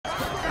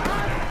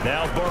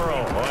Now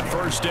Burrow on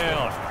first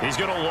down. He's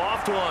going to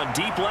loft one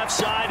deep left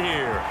side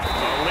here.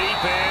 A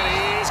leap, and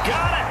he's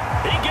got it.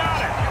 He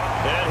got it.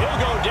 And he'll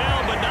go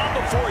down, but not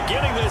before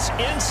getting this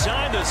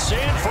inside the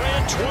San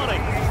Fran 20.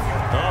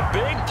 A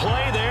big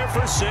play there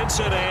for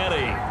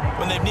Cincinnati.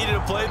 When they've needed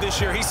a play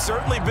this year, he's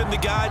certainly been the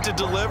guy to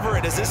deliver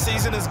it. As this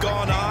season has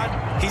gone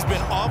on, he's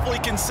been awfully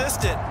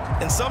consistent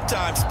and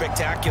sometimes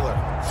spectacular.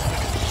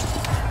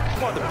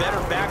 One of the better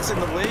backs in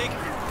the league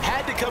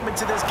had to come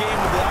into this game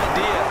with the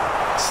idea.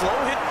 Slow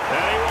hit.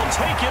 And he will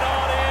take it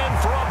on in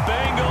for a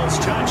Bengals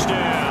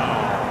touchdown.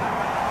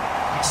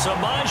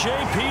 Samaje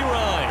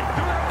Perine,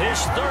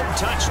 his third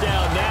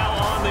touchdown now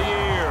on the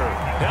year.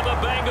 And the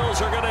Bengals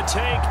are going to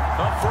take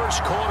a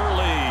first-quarter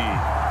lead.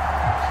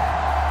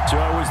 So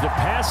it was the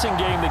passing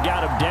game that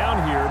got him down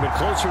here, but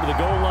closer to the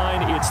goal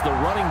line, it's the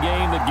running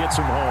game that gets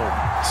him home.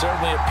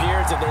 Certainly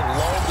appears that they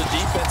lulled the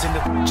defense into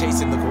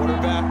chasing the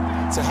quarterback.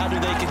 So how do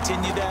they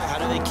continue that?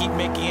 How do they keep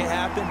making it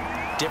happen?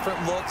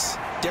 Different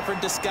looks, different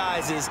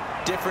disguises,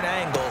 different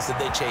angles that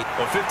they chase.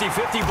 A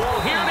 50-50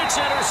 ball here, and it's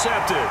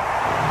intercepted.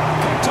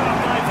 Picked off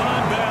by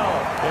Von Bell.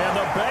 And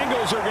the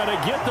Bengals are going to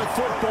get the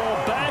football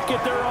back at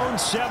their own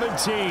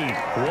 17.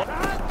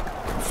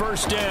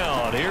 First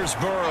down. Here's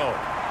Burrow.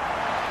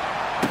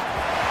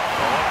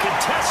 A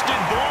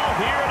contested ball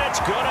here, and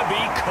it's going to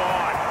be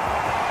caught.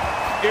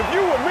 If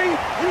you were me,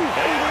 you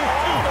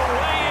all the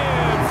way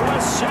in for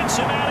a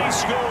Cincinnati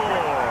score.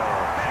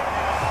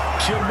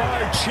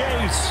 Jamar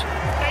Chase,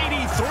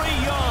 83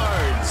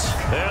 yards.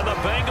 And the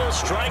Bengals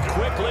strike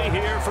quickly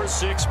here for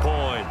 6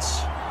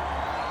 points.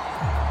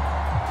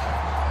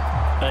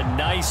 A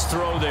nice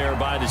throw there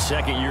by the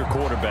second-year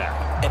quarterback.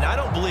 And I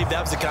don't believe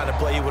that was the kind of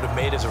play he would have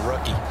made as a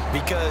rookie,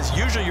 because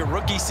usually your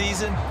rookie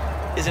season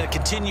is a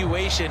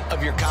continuation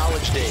of your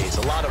college days.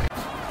 A lot of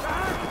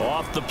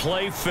off the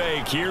play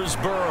fake. Here's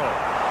Burrow.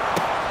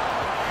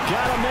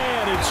 Got a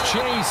man. It's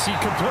Chase. He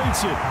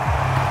completes it.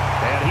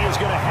 And he is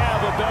going to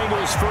have a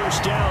Bengals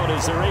first down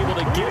as they're able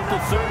to get the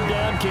third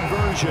down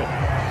conversion.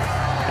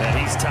 And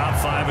he's top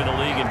 5 in the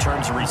league in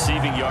terms of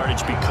receiving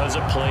yardage because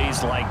of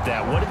plays like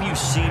that. What have you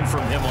seen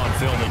from him on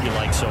film that you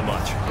like so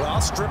much? Well,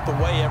 I'll strip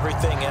away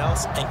everything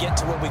else and get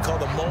to what we call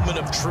the moment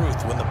of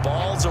truth. When the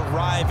ball's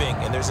arriving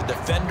and there's a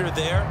defender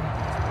there,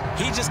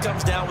 he just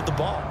comes down with the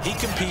ball. He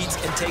competes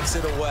and takes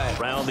it away.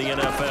 Around the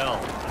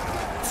NFL.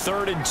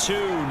 3rd and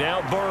 2.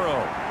 Now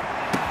Burrow.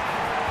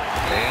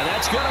 And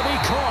that's going to be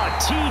caught.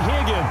 T.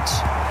 Higgins.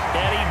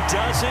 And he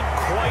doesn't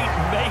quite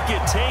make it.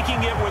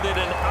 Taking it within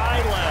an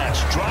eyelash.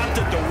 Dropped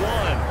it to 1.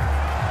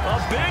 A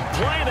big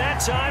play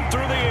that time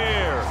through the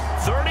air.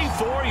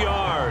 34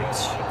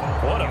 yards.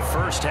 What a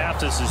first half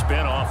this has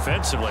been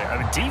offensively.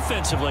 I mean,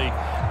 defensively,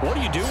 what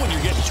do you do when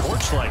you're getting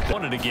torched like that?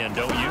 Want it again,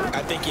 don't you?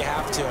 I think you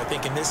have to. I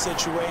think in this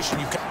situation,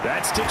 you can.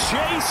 That's to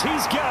Chase.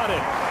 He's got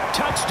it.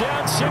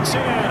 Touchdown,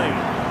 Cincinnati.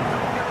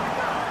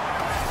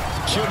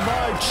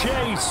 Jamar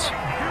Chase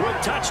with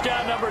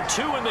touchdown number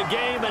 2 in the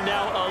game, and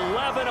now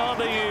 11 on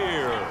the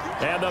year.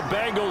 And the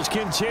Bengals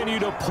continue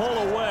to pull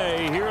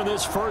away here in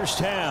this first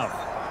half.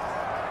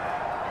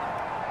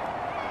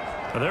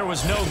 There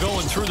was no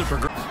going through the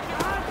progression.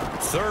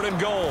 3rd and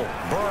goal.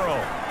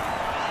 Burrow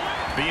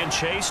being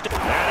chased, and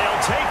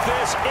he'll take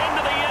this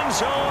into the end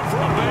zone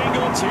for a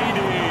Bengal TD.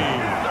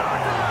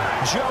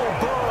 Joe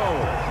Burrow,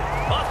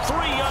 a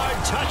 3-yard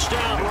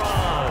touchdown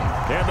run.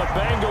 And the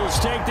Bengals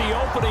take the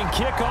opening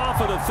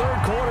kickoff of the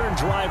 3rd quarter and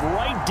drive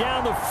right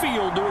down the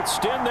field to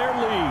extend their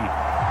lead.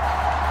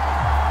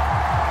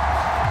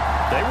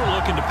 They were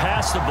looking to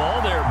pass the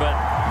ball there, but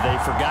they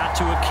forgot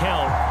to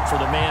account for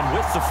the man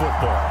with the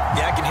football.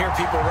 Yeah, I can hear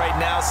people right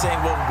now saying,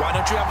 well, why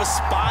don't you have a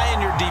spy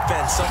in your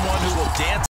defense, someone who will dance